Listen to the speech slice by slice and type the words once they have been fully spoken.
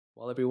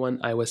Well, everyone,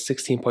 iOS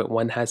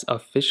 16.1 has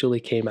officially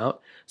came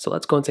out, so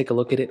let's go and take a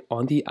look at it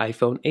on the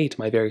iPhone 8,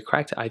 my very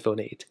cracked iPhone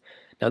 8.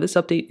 Now, this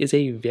update is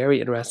a very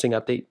interesting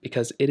update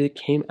because it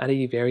came at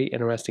a very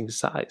interesting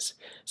size.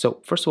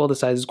 So, first of all, the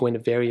size is going to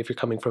vary if you're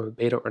coming from a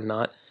beta or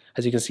not.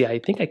 As you can see, I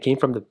think I came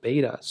from the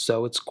beta,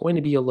 so it's going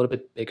to be a little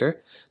bit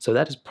bigger. So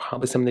that is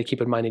probably something to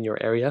keep in mind in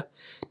your area.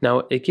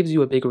 Now, it gives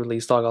you a big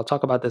release log. I'll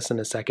talk about this in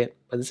a second,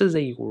 but this is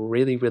a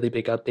really, really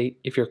big update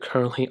if you're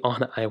currently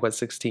on iOS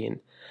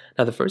 16.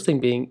 Now, the first thing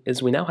being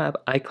is we now have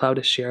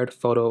iCloud Shared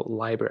Photo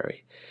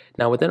Library.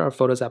 Now, within our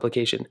Photos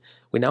application,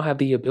 we now have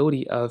the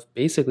ability of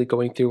basically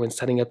going through and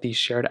setting up these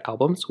shared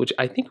albums, which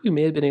I think we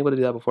may have been able to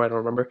do that before, I don't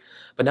remember.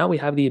 But now we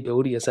have the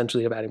ability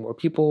essentially of adding more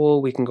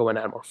people. We can go and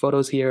add more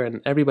photos here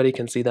and everybody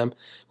can see them.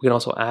 We can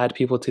also add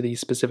people to these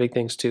specific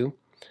things too.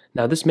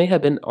 Now, this may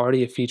have been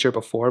already a feature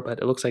before, but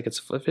it looks like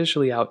it's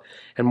officially out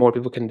and more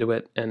people can do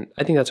it. And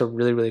I think that's a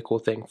really, really cool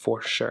thing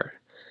for sure.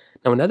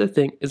 Now, another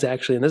thing is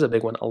actually, and this is a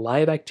big one,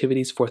 live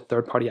activities for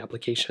third-party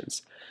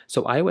applications.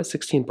 So iOS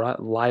 16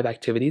 brought live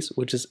activities,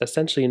 which is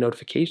essentially a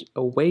notification,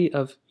 a way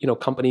of,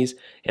 companies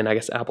and I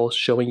guess Apple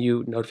showing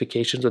you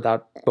notifications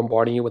without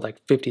bombarding you with like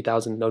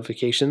 50,000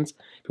 notifications.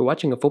 If you're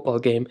watching a football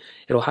game,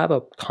 it'll have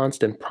a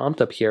constant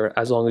prompt up here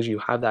as long as you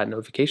have that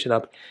notification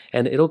up,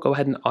 and it'll go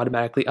ahead and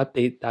automatically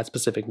update that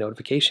specific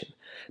notification.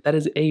 That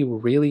is a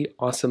really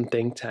awesome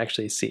thing to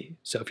actually see.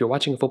 So if you're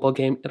watching a football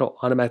game, it'll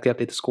automatically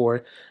update the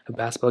score, a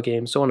basketball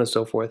game, so on and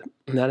so forth.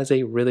 And that is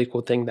a really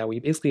cool thing that we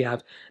basically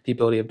have the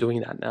ability of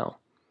doing that now.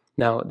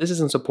 Now, this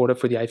isn't supported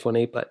for the iPhone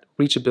 8, but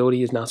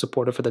reachability is now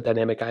supported for the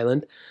dynamic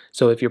island.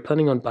 So if you're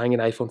planning on buying an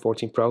iPhone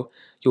 14 Pro,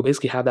 you'll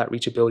basically have that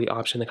reachability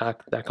option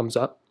that comes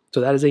up.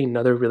 So that is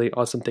another really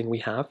awesome thing we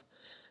have.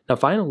 Now,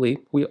 finally,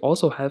 we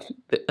also have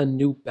a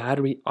new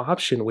battery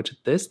option, which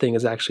this thing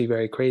is actually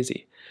very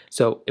crazy.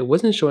 So it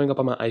wasn't showing up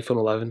on my iPhone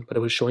 11, but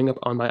it was showing up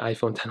on my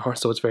iPhone 10R,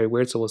 so it's very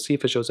weird. So we'll see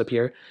if it shows up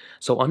here.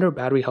 So under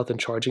battery health and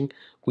charging,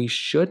 we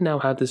should now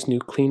have this new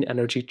clean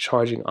energy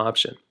charging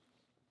option.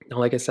 Now,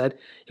 like I said,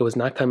 it was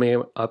not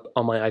coming up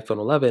on my iPhone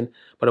 11,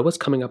 but it was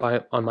coming up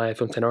on my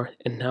iPhone 10R,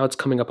 and now it's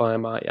coming up on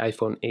my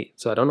iPhone 8.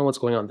 So I don't know what's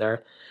going on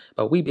there,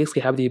 but we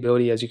basically have the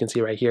ability, as you can see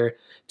right here,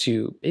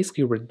 to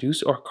basically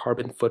reduce our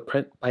carbon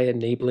footprint by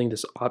enabling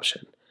this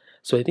option.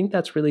 So I think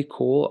that's really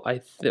cool.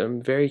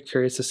 I'm very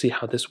curious to see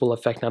how this will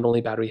affect not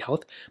only battery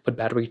health, but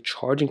battery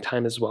charging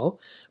time as well.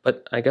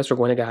 But I guess we're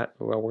going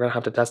to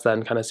have to test that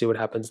and kind of see what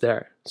happens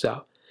there.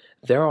 So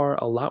there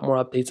are a lot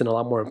more updates and a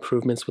lot more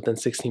improvements within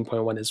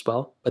 16.1 as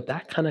well, but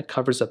that kind of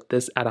covers up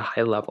this at a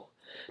high level.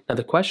 Now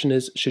the question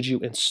is, should you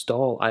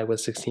install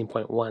iOS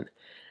 16.1?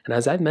 And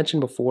as I've mentioned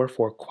before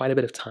for quite a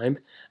bit of time,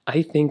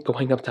 I think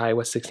going up to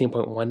iOS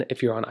 16.1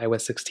 if you're on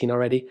iOS 16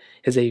 already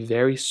is a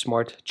very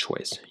smart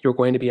choice. You're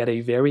going to be at a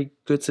very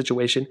good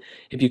situation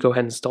if you go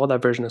ahead and install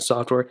that version of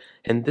software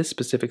in this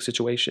specific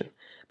situation.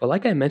 But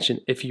like I mentioned,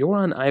 if you're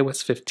on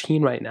iOS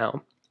 15 right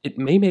now, it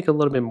may make a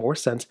little bit more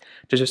sense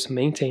to just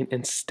maintain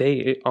and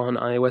stay on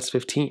iOS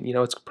 15.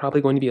 It's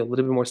probably going to be a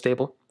little bit more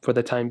stable for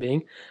the time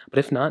being. But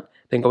if not,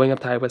 then going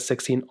up to iOS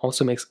 16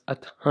 also makes a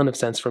ton of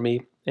sense for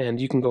me. And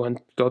you can go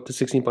up to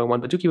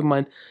 16.1. But do keep in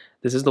mind,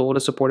 this is the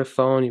oldest supported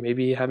phone. You may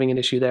be having an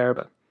issue there,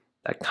 but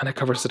that kind of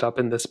covers it up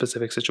in this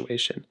specific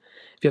situation.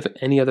 If you have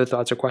any other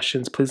thoughts or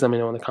questions, please let me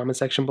know in the comment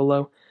section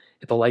below.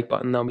 Hit the like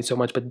button, that would mean so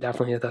much, but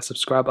definitely hit that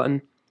subscribe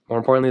button. More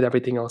importantly than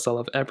everything else, I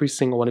love every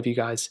single one of you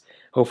guys.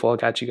 Hopefully I'll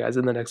catch you guys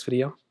in the next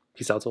video.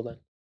 Peace out till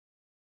then.